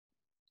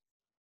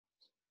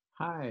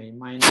Hi,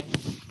 my name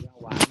is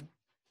you.r.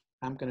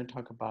 I'm going to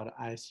talk about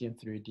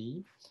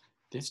iCn3D.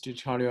 This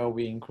tutorial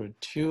will include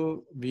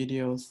 2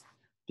 videos.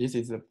 This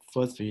is the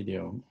first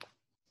video.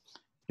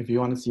 If you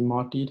want to see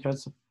more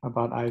details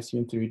about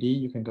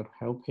iCn3D, you can go to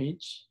Help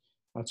page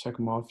or check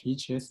more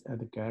features at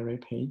the Gallery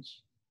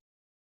page.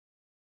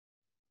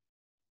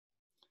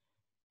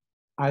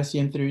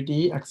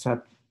 iCn3D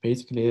accepts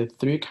basically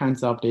 3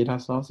 kinds of data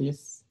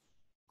sources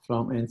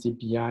from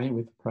NCBI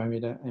with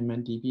parameter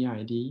MNDB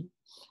ID,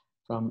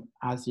 from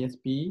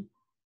RCSB,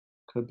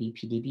 could be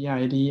PDB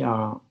ID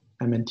or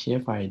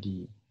MNTF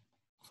ID.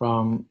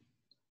 From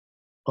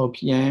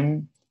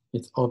OPM,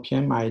 it's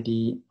OPM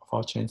ID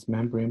for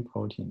transmembrane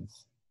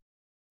proteins.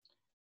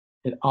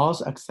 It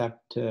also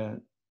accepts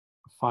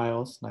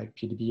files like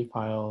PDB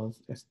files,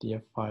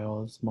 SDF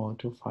files,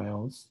 MOL2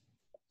 files.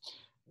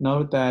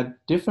 Note that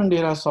different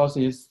data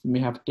sources may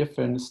have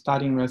different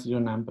starting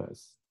residue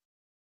numbers.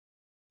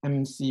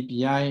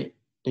 MCBI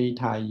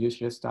data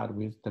usually start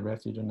with the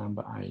residue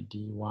number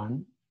ID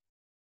 1.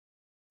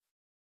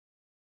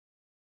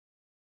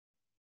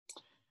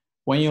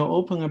 When you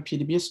open a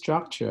PDB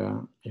structure,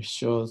 it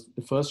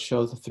first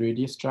shows the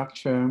 3D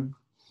structure.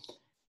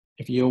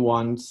 If you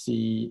want to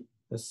see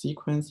the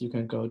sequence, you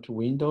can go to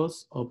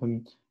Windows,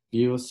 open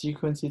View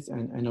Sequences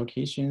and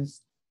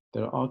Annotations.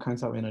 There are all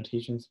kinds of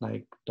annotations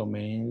like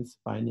domains,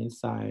 binding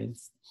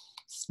sites,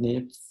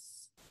 SNPs,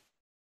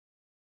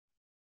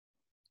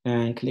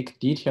 and click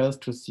Details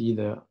to see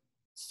the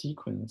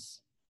sequence.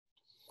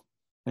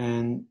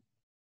 And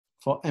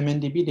for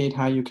MNDB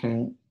data, you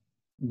can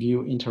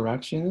view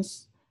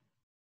interactions.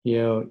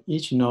 Here,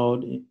 each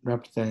node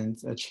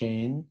represents a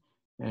chain,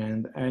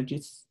 and the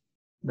edges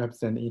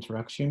represent the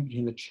interaction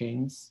between the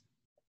chains.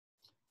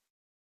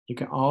 You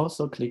can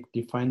also click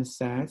Define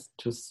Sets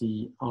to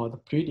see all the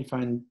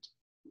predefined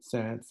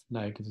sets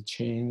like the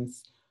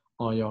chains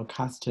or your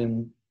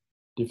custom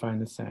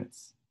defined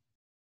sets.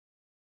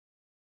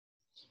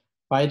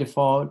 By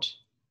default,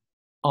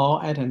 all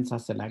items are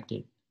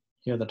selected.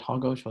 Here, the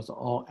toggle shows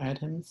all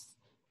items,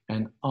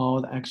 and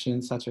all the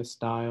actions such as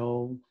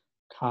style,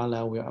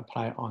 color will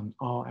apply on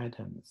all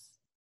items.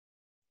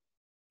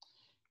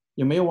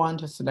 You may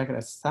want to select a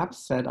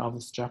subset of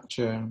the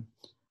structure.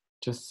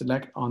 To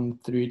select on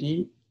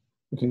 3D,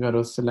 you can go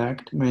to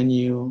Select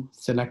menu,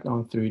 select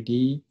on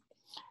 3D,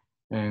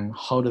 and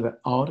hold the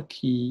Alt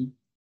key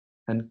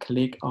and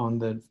click on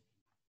the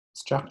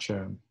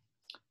structure.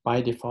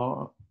 By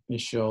default,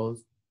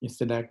 it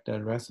select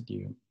the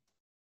residue.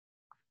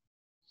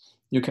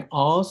 You can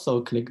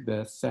also click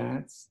the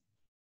sets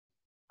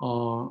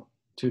or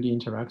to the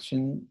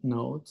interaction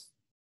nodes.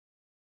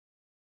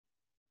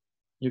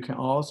 You can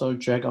also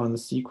drag on the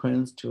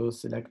sequence to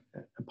select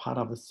a part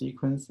of the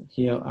sequence.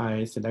 Here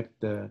I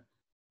select the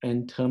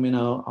end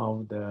terminal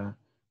of the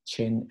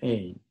chain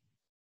A.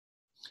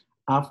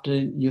 After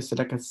you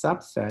select a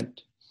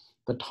subset,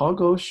 the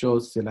toggle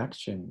shows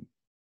selection.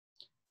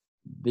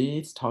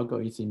 This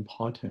toggle is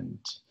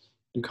important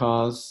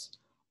because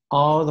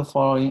all the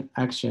following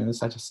actions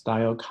such as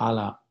style,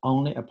 color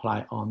only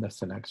apply on the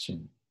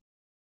selection.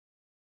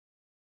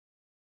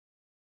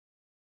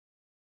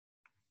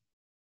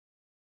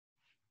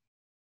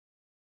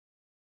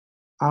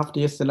 After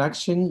your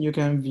selection, you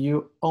can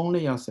view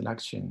only your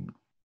selection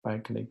by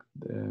click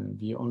the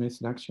view only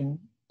selection.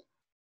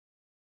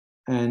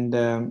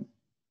 And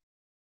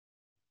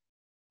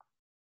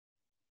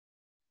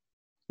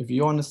if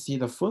you want to see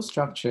the full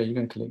structure, you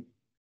can click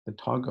the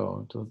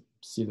toggle to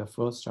see the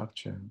full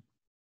structure.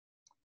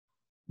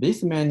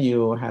 This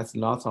menu has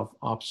lots of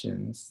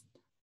options.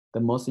 The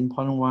most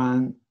important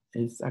one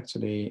is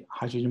actually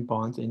hydrogen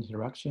bonds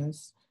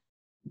interactions.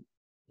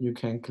 You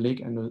can click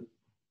and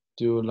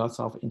do lots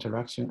of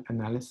interaction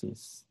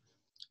analysis.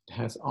 It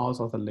has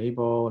also the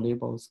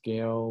label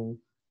scale,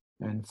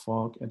 and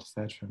fork,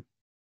 etc.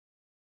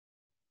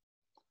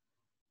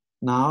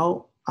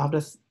 Now,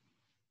 after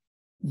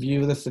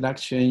view the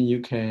selection, you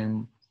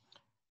can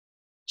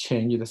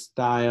change the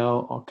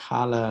style or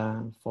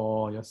color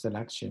for your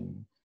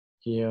selection.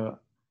 Here,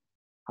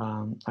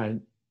 I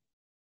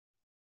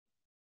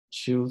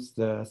choose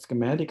the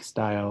schematic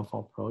style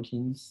for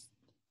proteins.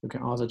 You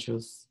can also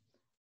choose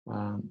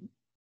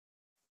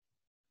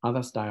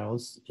other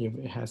styles. If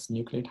it has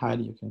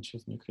nucleotide, you can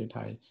choose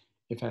nucleotide.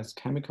 If it has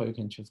chemical, you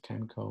can choose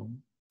chemical.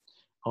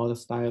 All the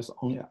styles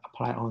only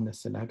apply on the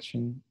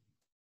selection.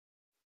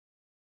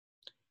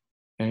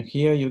 And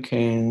here you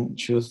can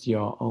choose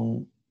your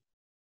own.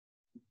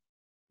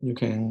 You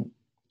can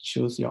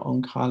choose your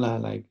own color.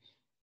 Like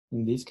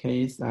in this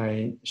case,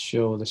 I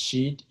show the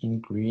sheet in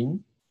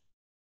green.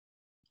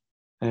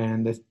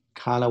 And the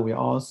color will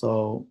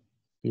also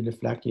be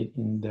reflected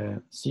in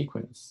the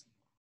sequence.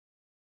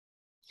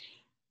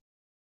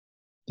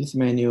 This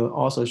menu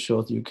also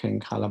shows you can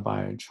color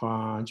by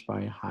charge,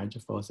 by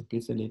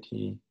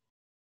hydrophobicity,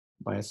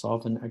 by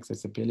solvent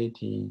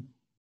accessibility.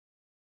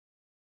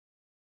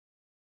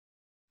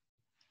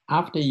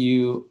 After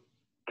you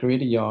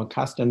create your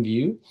custom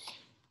view,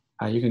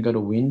 you can go to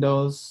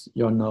Windows,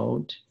 your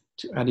node,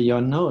 to add your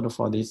node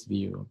for this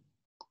view.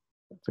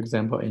 for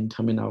example, in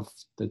terminal of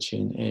the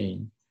chain A.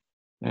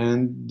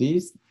 And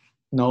this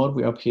node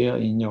will appear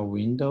in your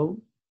window.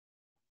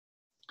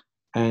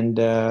 And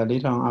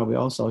later on, I will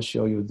also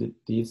show you that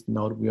this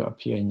node will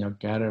appear in your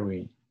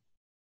gallery.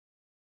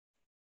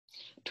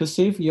 To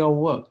save your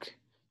work,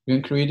 you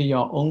can create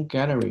your own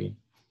gallery.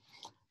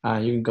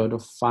 You can go to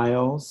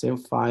File, Save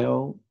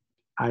File,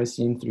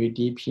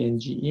 iCn3D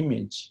PNG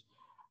image.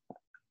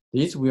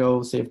 This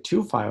will save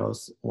two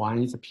files.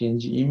 One is a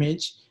PNG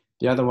image.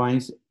 The other one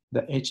is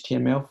the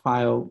HTML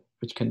file,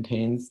 which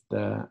contains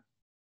the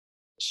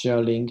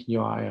share link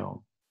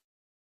URL.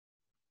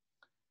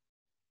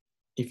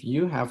 If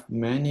you have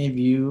many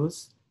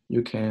views,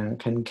 you can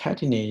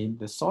concatenate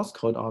the source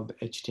code of the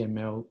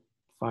HTML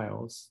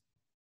files.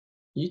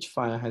 Each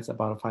file has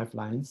about 5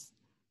 lines,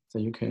 so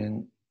you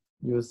can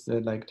use the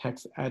like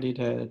text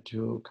editor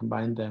to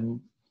combine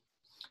them.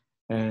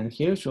 And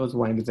here shows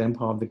one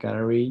example of the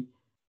gallery.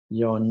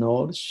 Your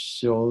node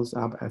shows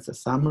up as a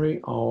summary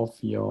of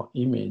your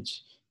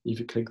image. If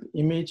you click the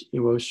image, it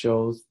will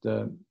show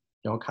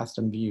your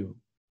custom view.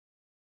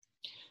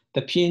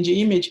 The PNG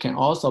image can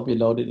also be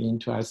loaded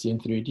into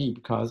iCn3D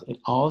because it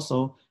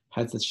also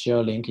has the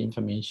share link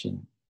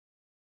information.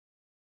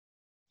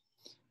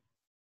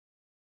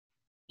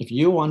 If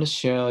you want to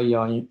share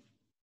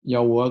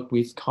your work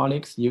with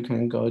colleagues, you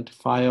can go to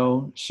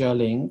File, Share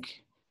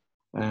Link,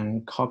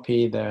 and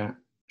copy the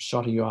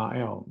short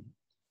URL.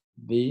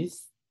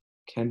 This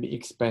can be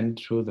expanded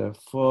to the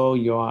full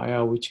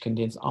URL, which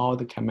contains all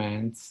the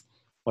commands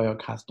for your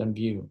custom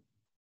view.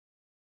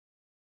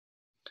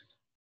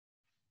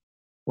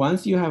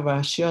 Once you have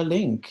a share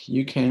link,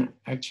 you can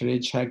actually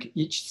check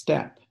each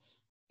step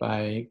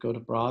by go to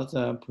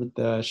browser, put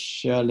the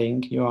share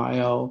link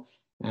URL,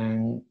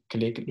 and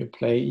click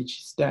replay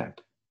each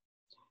step.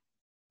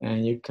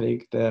 And you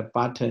click the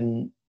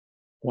button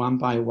one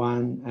by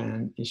one,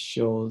 and it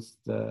shows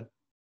the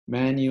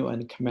menu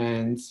and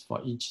commands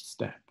for each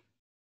step.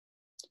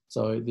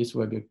 So this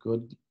will be a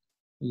good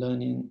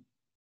learning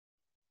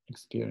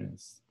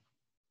experience.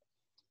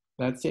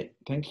 That's it.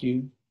 Thank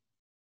you.